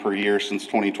 9 per year since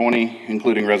 2020,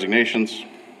 including resignations.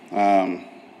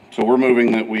 So we're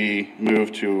moving that we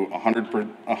move to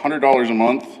 $100 a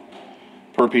month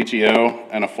per PTO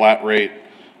and a flat rate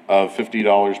of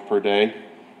 $50 per day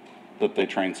that they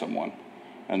train someone.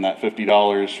 And that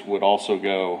 $50 would also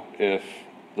go if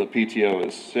the PTO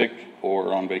is sick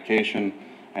or on vacation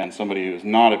and somebody who's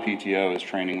not a PTO is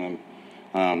training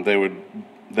them, they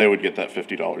would get that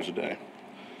 $50 a day.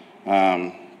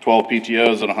 12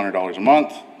 PTOs at $100 a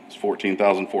month, it's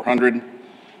 $14,400.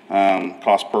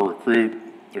 Cost per recruit,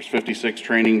 there's 56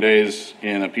 training days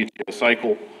in a PTO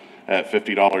cycle at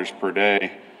 $50 per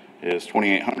day is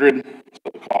 $2,800.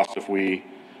 So the cost if we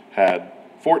had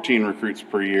 14 recruits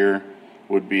per year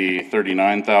would be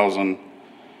 $39,000.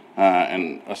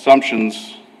 And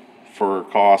assumptions for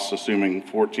costs, assuming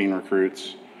 14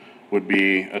 recruits, would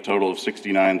be a total of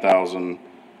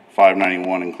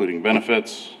 $69,591, including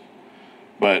benefits.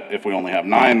 But if we only have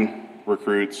 9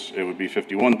 recruits, it would be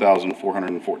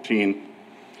 $51,414.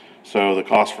 So the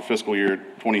cost for fiscal year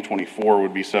 2024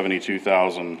 would be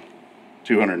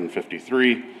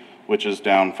 $72,253, which is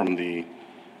down from the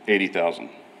 $80,000.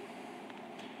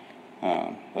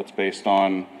 That's based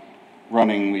on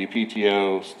running the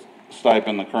PTO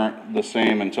stipend the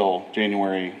same until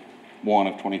January 1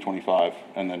 of 2025,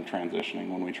 and then transitioning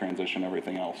when we transition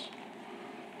everything else.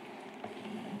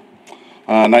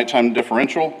 Nighttime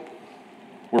differential,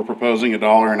 we're proposing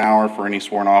 $1 an hour for any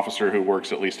sworn officer who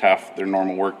works at least half their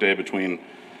normal workday between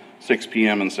 6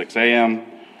 p.m. and 6 a.m.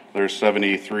 There's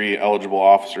 73 eligible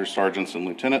officers, sergeants, and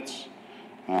lieutenants.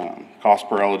 Cost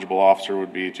per eligible officer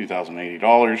would be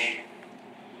 $2,080,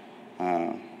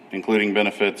 including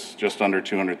benefits just under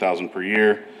 $200,000 per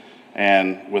year.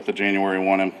 And with the January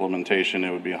 1 implementation,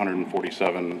 it would be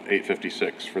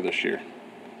 $147,856 for this year.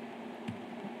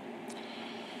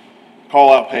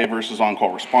 Call-out pay versus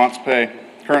on-call response pay.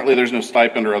 Currently, there's no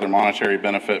stipend or other monetary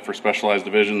benefit for specialized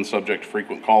divisions subject to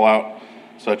frequent call-out,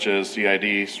 such as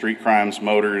CID, street crimes,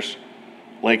 motors,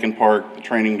 Lake and Park, the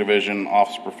training division,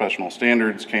 Office of Professional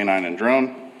Standards, K-9, and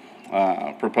drone.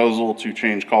 Proposal to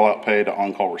change call-out pay to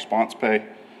on-call response pay,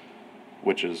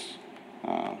 which is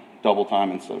double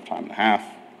time instead of time and a half.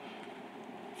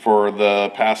 For a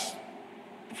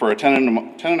 10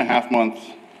 and a half month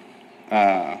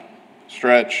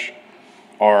stretch,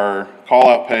 our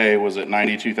call-out pay was at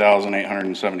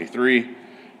 $92,873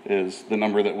 is the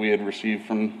number that we had received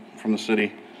from the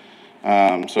city.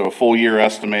 So a full year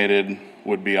estimated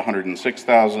would be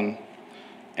 $106,000,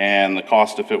 and the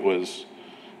cost if it was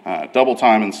double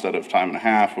time instead of time and a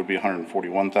half would be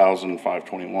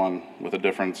 $141,521, with a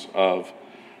difference of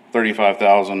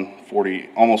 $35,040,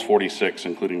 almost $46,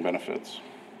 including benefits.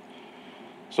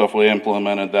 So if we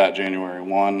implemented that January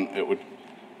 1, it would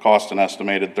cost an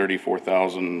estimated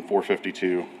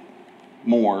 $34,452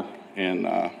 more in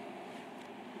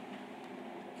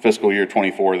fiscal year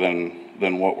 24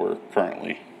 than what we're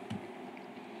currently.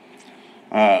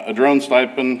 A drone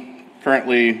stipend,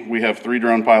 currently we have 3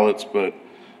 drone pilots, but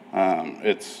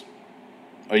it's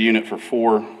a unit for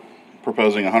 4,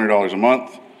 proposing $100 a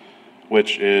month,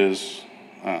 which is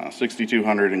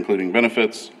 $6,200 including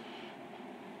benefits,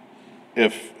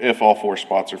 if all 4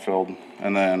 spots are filled.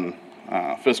 And then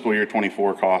fiscal year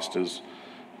 '24 cost is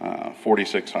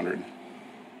 $4,600.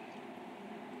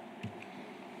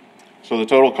 So the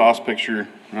total cost picture,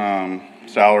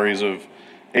 salaries of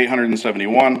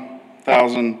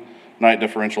 $871,000, night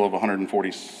differential of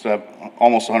 147,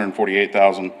 almost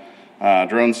 148,000,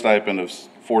 drone stipend of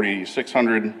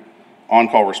 $4,600,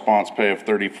 on-call response pay of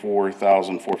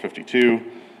 $34,452,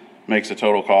 makes a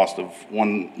total cost of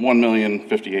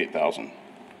 $1,058,000.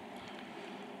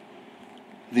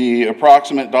 The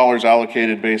approximate dollars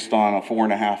allocated based on a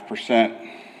 4.5%,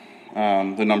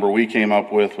 the number we came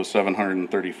up with was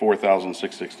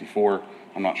 $734,664.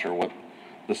 I'm not sure what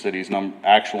the city's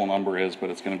actual number is, but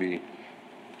it's going to be,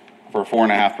 for a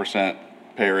 4.5%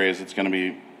 pay raise, it's going to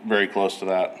be very close to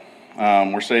that.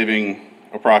 We're saving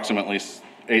approximately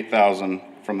 $8,000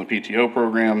 from the PTO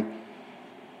program,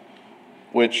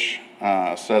 which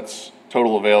sets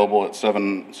total available at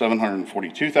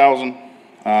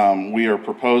 $742,000. We are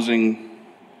proposing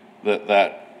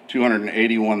that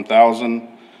 $281,000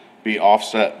 be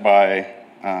offset by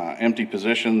empty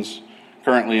positions.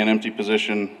 Currently, an empty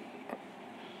position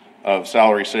of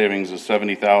salary savings is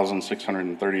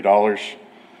 $70,630,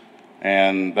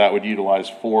 and that would utilize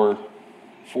four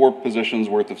positions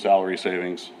worth of salary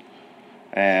savings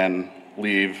and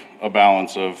leave a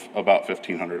balance of about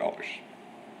 $1,500.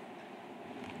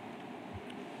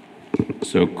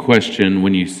 So question,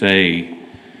 when you say,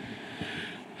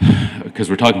 because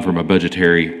we're talking from a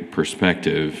budgetary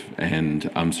perspective,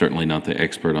 and I'm certainly not the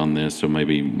expert on this, so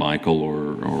maybe Michael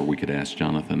or we could ask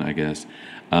Jonathan, I guess.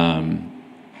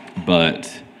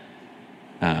 But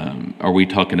are we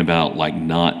talking about like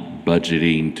not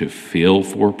budgeting to fill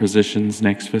 4 positions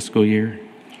next fiscal year?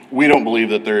 We don't believe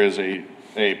that there is a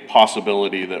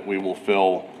possibility that we will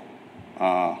fill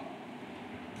more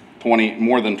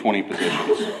than 20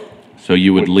 positions. So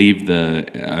you would leave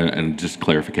and just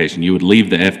clarification, you would leave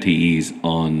the FTEs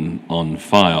on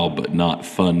file, but not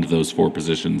fund those 4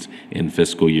 positions in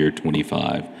fiscal year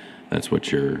 '25. That's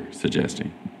what you're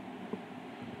suggesting.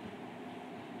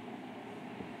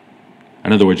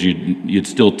 In other words, you'd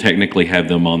still technically have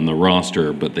them on the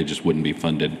roster, but they just wouldn't be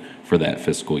funded for that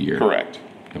fiscal year. Correct.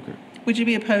 Okay. Would you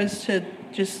be opposed to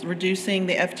just reducing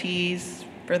the FTEs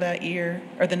for that year,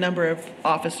 or the number of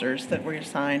officers that were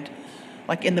assigned,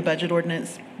 like in the budget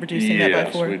ordinance, reducing that by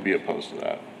 4? Yes, we'd be opposed to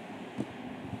that.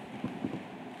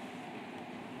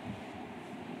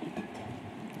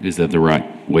 Is that the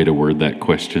right way to word that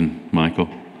question, Michael?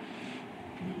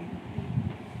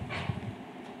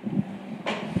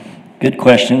 Good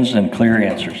questions and clear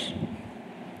answers.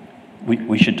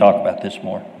 We should talk about this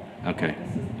more. Okay.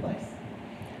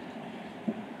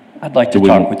 I'd like to Do we-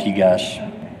 talk with you guys.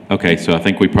 Okay, so I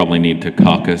think we probably need to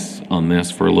caucus on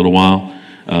this for a little while.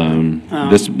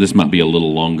 This might be a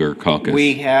little longer caucus.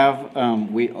 We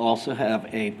also have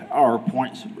a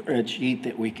PowerPoint spreadsheet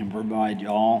that we can provide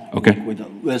y'all. Okay. With a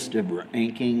list of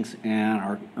rankings and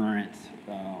our current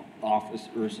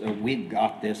officers. So we've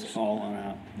got this all on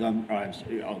a thumb drive, so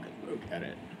y'all can look at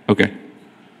it. Okay.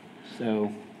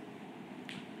 So.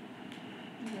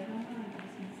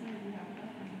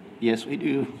 Yes, we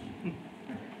do.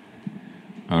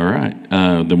 All right.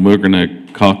 Then we're going to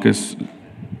caucus.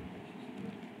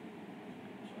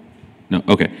 No,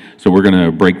 okay. So we're going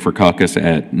to break for caucus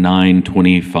at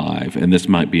 9:25, and this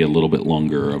might be a little bit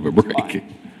longer of a break.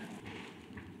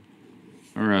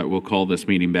 All right, we'll call this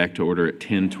meeting back to order at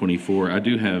 10:24. I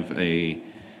do have a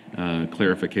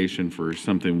clarification for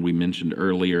something we mentioned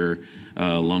earlier.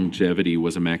 Longevity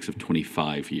was a max of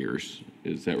 25 years.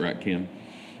 Is that right, Kim?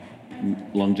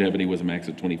 Longevity was a max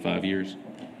of 25 years?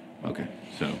 Okay,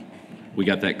 so we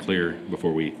got that clear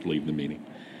before we leave the meeting.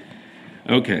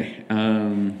 Okay,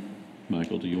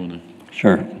 Michael, do you want to?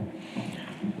 Sure.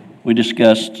 We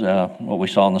discussed what we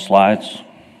saw on the slides.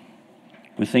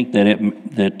 We think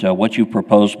that what you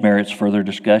proposed merits further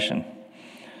discussion.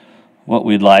 What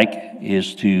we'd like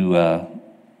is to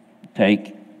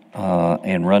take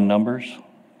and run numbers,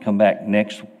 come back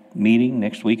next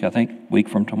week, I think, week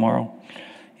from tomorrow,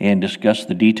 and discuss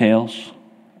the details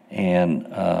and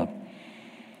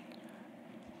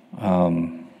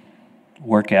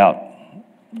work that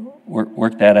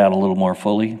out a little more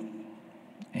fully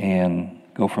and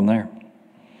go from there.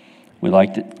 We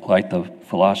like the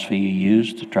philosophy you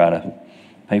used to try to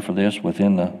pay for this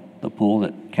within the pool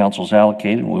that council's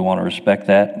allocated, and we want to respect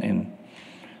that and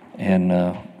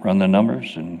run the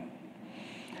numbers and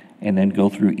then go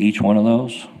through each one of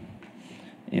those.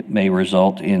 It may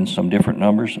result in some different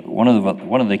numbers. One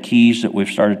of the keys that we've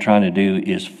started trying to do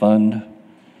is fund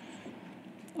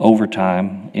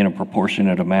overtime in a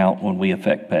proportionate amount when we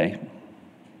affect pay.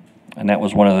 And that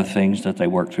was one of the things that they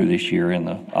worked through this year in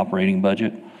the operating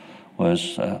budget,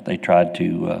 was they tried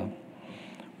to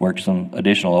work some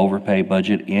additional overpay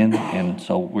budget in, and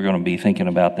so we're going to be thinking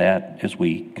about that as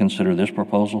we consider this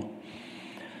proposal.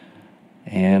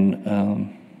 And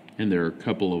And there are a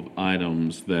couple of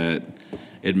items that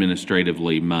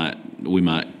administratively we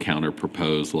might counter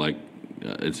propose, like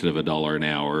instead of $1 an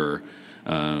hour,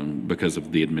 because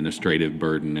of the administrative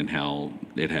burden and how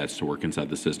it has to work inside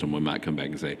the system, we might come back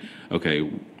and say,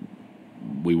 okay,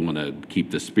 we want to keep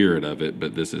the spirit of it,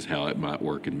 but this is how it might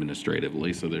work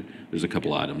administratively. So there's a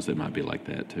couple items that might be like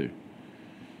that too.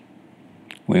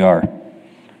 we are,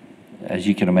 as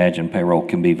you can imagine, payroll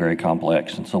can be very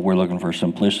complex, and so we're looking for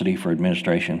simplicity for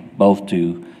administration, both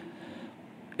to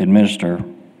administer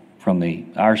from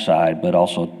our side, but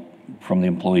also from the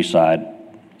employee side,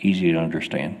 easy to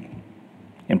understand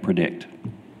and predict.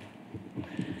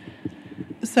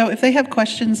 So if they have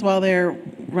questions while they're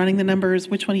running the numbers,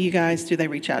 which one of you guys do they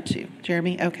reach out to?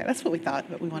 Jeremy? Okay, that's what we thought,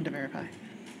 but we wanted to verify.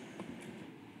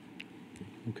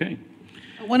 Okay.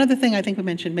 One other thing I think we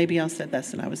mentioned, maybe y'all said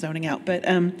this and I was zoning out, but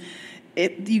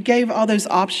you gave all those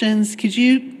options. Could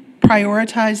you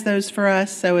prioritize those for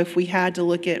us? So if we had to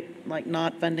look at like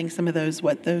not funding some of those,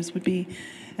 what those would be,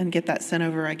 and get that sent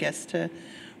over, I guess, to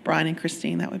Brian and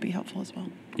Christine, that would be helpful as well.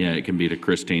 Yeah, it can be to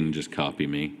Christine and just copy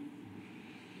me.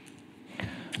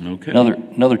 Okay.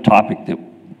 Another topic that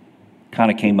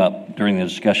kind of came up during the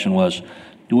discussion was,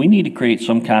 do we need to create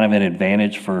some kind of an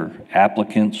advantage for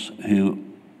applicants who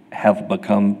have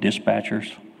become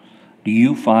dispatchers? Do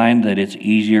you find that it's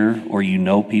easier, or you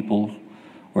know people,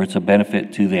 or it's a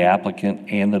benefit to the applicant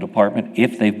and the department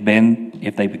if they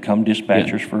become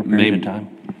dispatchers for a period of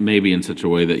time? Maybe in such a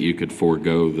way that you could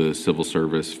forego the civil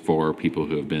service for people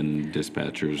who have been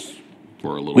dispatchers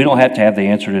for a little. We don't have to have the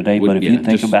answer today, but if you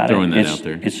think just about throwing it, that out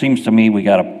there. it seems to me we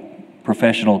got a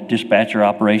professional dispatcher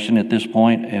operation at this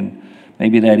point, and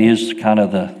maybe that is kind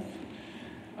of the.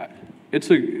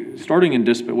 Starting in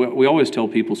dispatch, we always tell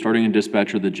people starting in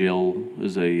dispatch or the jail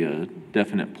is a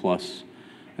definite plus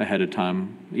ahead of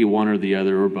time, either one or the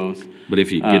other or both. But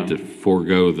if you get to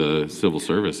forego the civil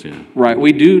service, yeah. Right,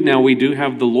 we do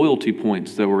have the loyalty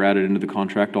points that were added into the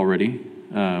contract already,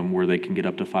 where they can get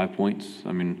up to 5 points.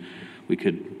 I mean, we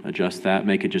could adjust that,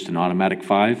 make it just an automatic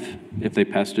 5 if they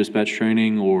pass dispatch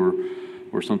training,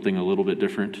 or something a little bit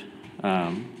different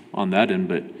on that end,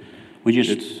 but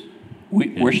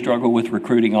we're struggling with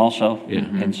recruiting also. Yeah.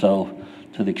 And so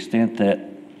to the extent that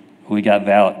we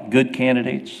got good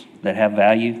candidates that have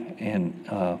value and,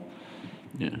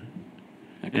 Yeah.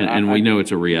 And we know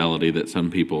it's a reality that some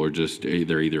people are just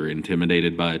either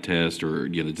intimidated by a test or,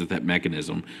 just that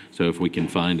mechanism. So if we can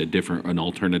find an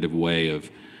alternative way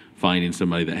of finding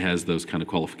somebody that has those kind of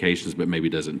qualifications but maybe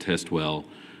doesn't test well,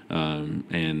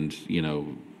 and,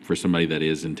 for somebody that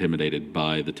is intimidated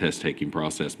by the test-taking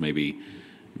process, maybe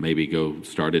go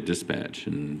start at dispatch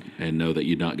and know that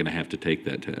you're not going to have to take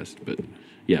that test. But,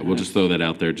 yeah, we'll just throw that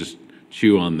out there. Just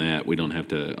chew on that. We don't have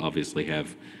to obviously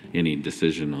have any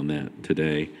decision on that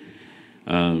today.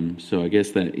 So I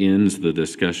guess that ends the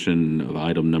discussion of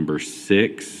item number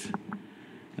 6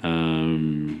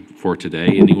 for today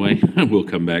anyway. We'll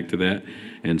come back to that.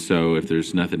 And so if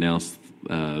there's nothing else,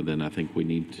 then I think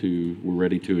we're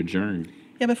ready to adjourn.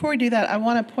 Yeah, before we do that, I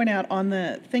want to point out on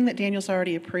the thing that Daniel's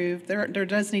already approved, there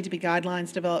does need to be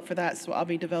guidelines developed for that, so I'll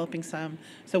be developing some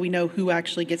so we know who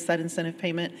actually gets that incentive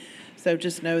payment. So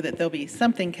just know that there'll be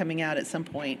something coming out at some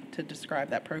point to describe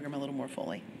that program a little more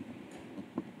fully.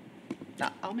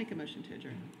 Now, I'll make a motion to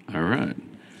adjourn. All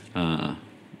right.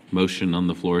 Motion on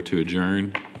the floor to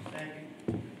adjourn.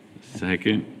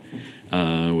 Second.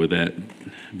 With that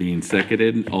being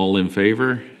seconded, all in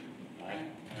favor?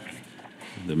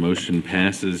 The motion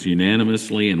passes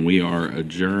unanimously, and we are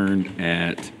adjourned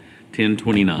at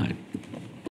 10:29.